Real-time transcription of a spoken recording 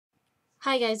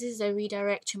Hi guys, this is a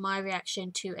redirect to my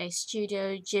reaction to a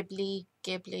Studio Ghibli,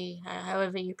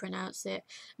 however you pronounce it,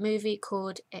 movie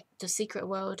called The Secret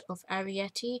World of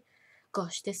Arrietty.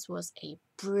 Gosh, this was a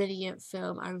brilliant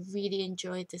film. I really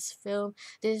enjoyed this film.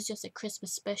 This is just a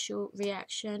Christmas special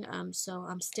reaction, so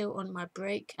I'm still on my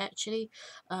break actually,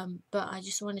 but I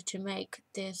just wanted to make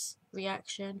this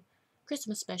reaction,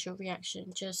 Christmas special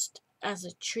reaction, just as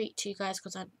a treat to you guys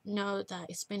because I know that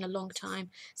it's been a long time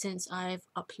since I've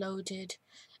uploaded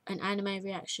an anime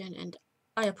reaction, and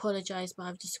I apologize, but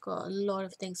I've just got a lot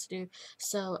of things to do.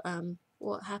 So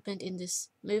what happened in this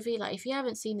movie, like if you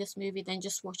haven't seen this movie, then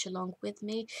just watch along with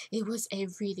me. It was a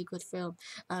really good film.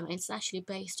 It's actually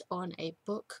based on a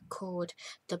book called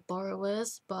The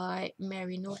Borrowers by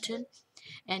Mary Norton,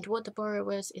 and what The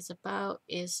Borrowers is about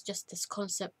is just this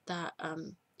concept that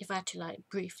if I had to like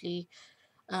briefly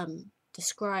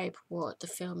describe what the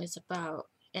film is about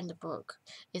in the book,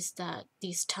 is that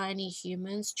these tiny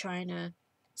humans trying to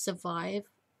survive,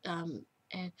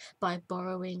 and by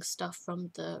borrowing stuff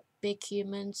from the big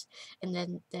humans, and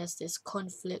then there's this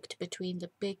conflict between the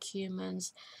big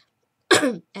humans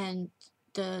and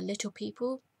the little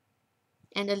people,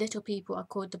 and the little people are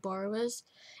called the borrowers,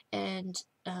 and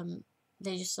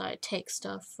they just like take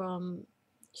stuff from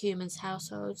humans'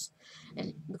 households,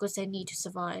 and because they need to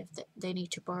survive, they need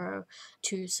to borrow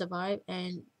to survive,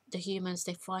 and the humans,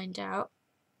 they find out,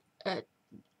 uh,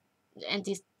 and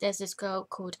there's this girl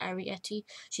called Arrietty.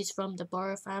 She's from the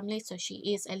Borrow family, so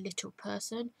she is a little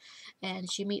person, and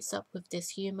she meets up with this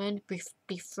human,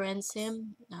 befriends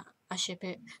him. I ship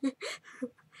it.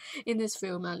 In this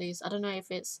film, at least, I don't know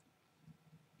if it's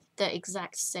the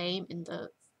exact same in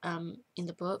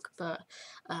the book, but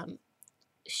um,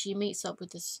 she meets up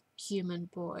with this human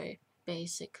boy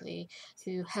basically,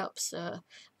 who helps her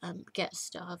get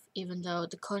stuff, even though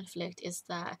the conflict is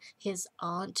that his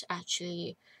aunt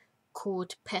actually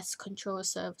called pest control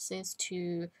services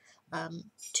to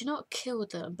not kill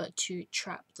them but to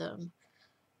trap them,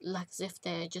 like as if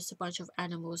they're just a bunch of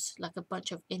animals, like a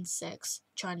bunch of insects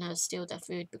trying to steal their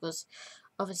food, because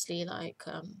obviously like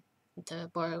the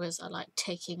borrowers are like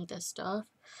taking their stuff,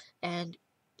 and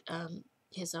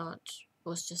his aunt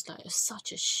was just like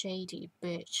such a shady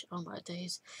bitch. Oh my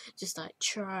days, just like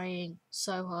trying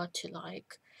so hard to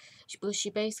like,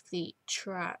 she basically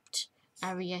trapped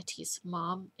Arrietty's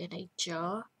mom in a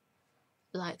jar,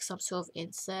 like some sort of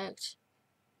insect,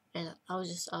 and I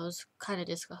was kind of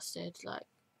disgusted, like,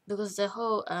 because the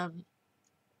whole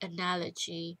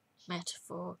analogy,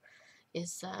 metaphor,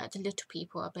 is that the little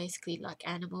people are basically like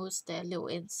animals. They're little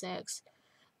insects,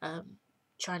 um,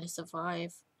 trying to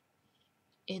survive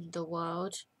in the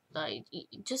world. Like,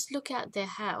 just look at their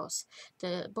house.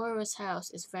 The borrower's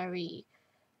house is very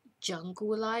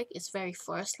jungle-like. It's very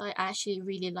forest-like. I actually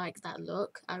really like that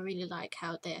look. I really like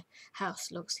how their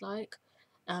house looks like.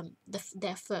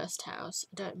 Their first house.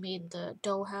 I don't mean the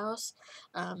doll house.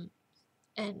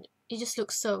 And it just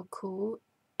looks so cool.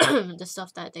 The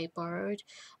stuff that they borrowed,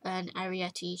 and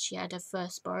Arrietty, she had her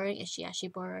first borrowing, and she actually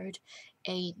borrowed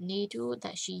a needle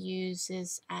that she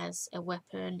uses as a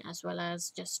weapon, as well as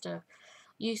just a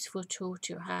useful tool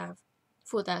to have.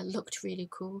 For that, looked really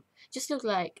cool. Just looked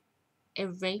like a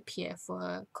rapier for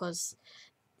her, because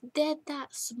they're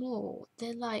that small.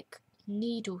 They're like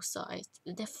needle sized.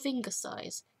 They're finger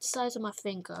size, the size of my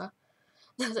finger.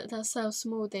 That's how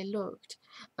small they looked.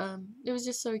 It was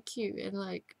just so cute, and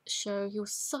like, show he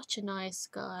was such a nice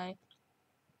guy,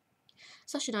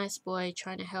 such a nice boy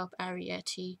trying to help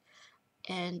Arrietty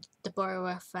and the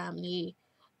borrower family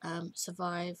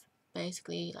survive.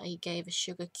 Basically, like, he gave a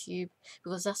sugar cube,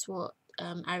 because that's what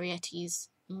Arrietty's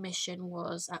mission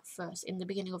was at first. In the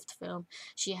beginning of the film,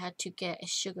 she had to get a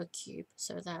sugar cube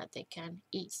so that they can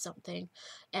eat something,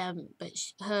 but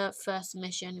her first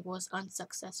mission was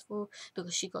unsuccessful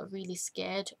because she got really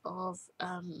scared of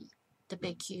the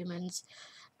big humans,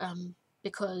 um,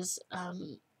 because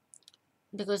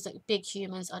because the big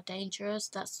humans are dangerous.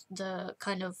 That's the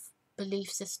kind of belief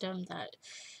system that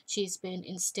she's been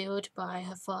instilled by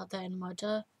her father and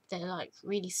mother. They're like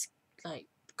really like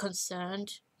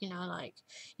concerned, you know, like,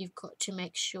 you've got to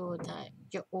make sure that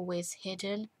you're always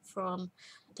hidden from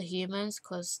the humans,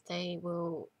 because they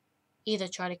will either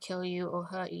try to kill you or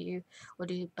hurt you or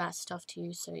do bad stuff to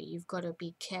you. So you've got to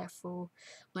be careful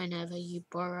whenever you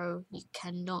borrow. You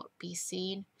cannot be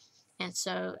seen. And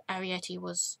so Arrietty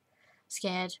was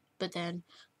scared, but then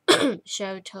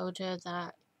Sho told her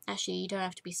that, actually, you don't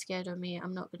have to be scared of me.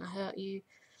 I'm not gonna hurt you.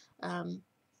 Um,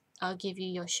 I'll give you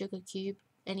your sugar cube,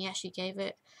 and he actually gave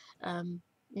it.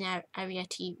 Now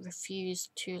Arrietty refused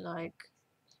to, like,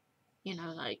 you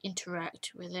know, like,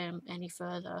 interact with him any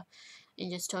further,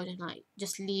 and just told him like,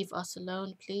 just leave us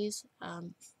alone, please.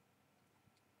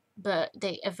 But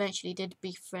they eventually did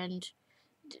befriend.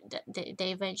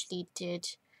 They eventually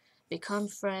did become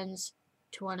friends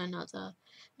to one another.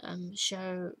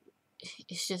 Show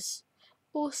is just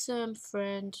awesome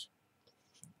friend.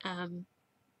 And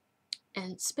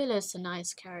Spiller's a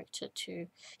nice character too.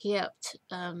 He helped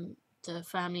the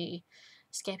family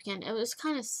escaping, and it was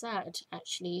kind of sad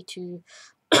actually to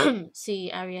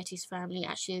see Arrietty's family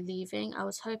actually leaving. I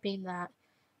was hoping that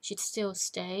she'd still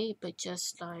stay, but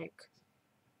just like,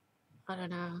 I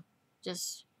don't know,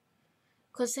 just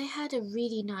because they had a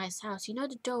really nice house. You know,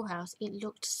 the dollhouse, it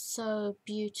looked so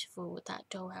beautiful with that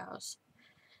dollhouse.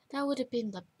 That would have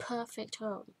been the perfect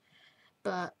home,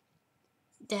 but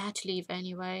they had to leave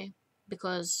anyway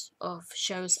because of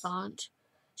Show's aunt.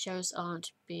 Show's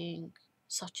aunt being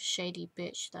such a shady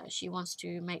bitch that she wants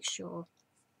to make sure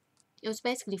it was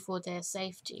basically for their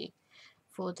safety,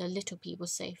 for the little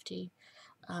people's safety.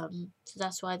 So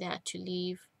that's why they had to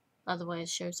leave.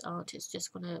 Otherwise, Show's aunt is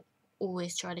just gonna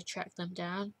always try to track them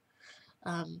down.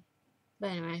 But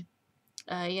anyway,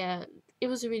 yeah, it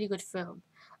was a really good film.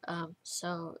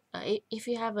 So if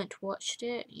you haven't watched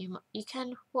it, you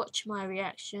can watch my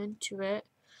reaction to it.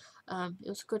 It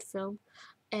was a good film,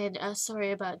 and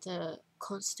sorry about the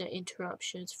constant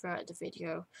interruptions throughout the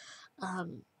video.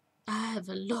 Um, I have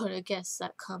a lot of guests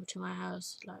that come to my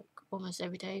house like almost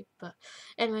every day. But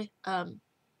anyway,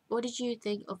 what did you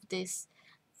think of this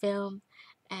film?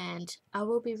 And I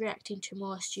will be reacting to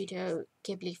more Studio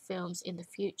Ghibli films in the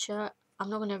future. I'm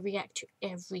not going to react to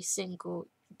every single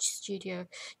Studio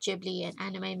Ghibli and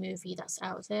anime movie that's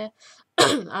out there.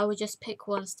 I will just pick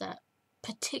ones that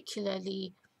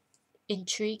particularly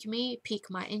intrigue me, pique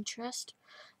my interest.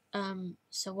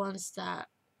 So ones that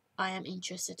I am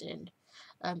interested in,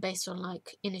 based on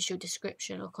like initial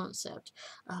description or concept.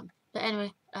 But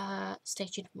anyway, stay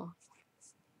tuned for more.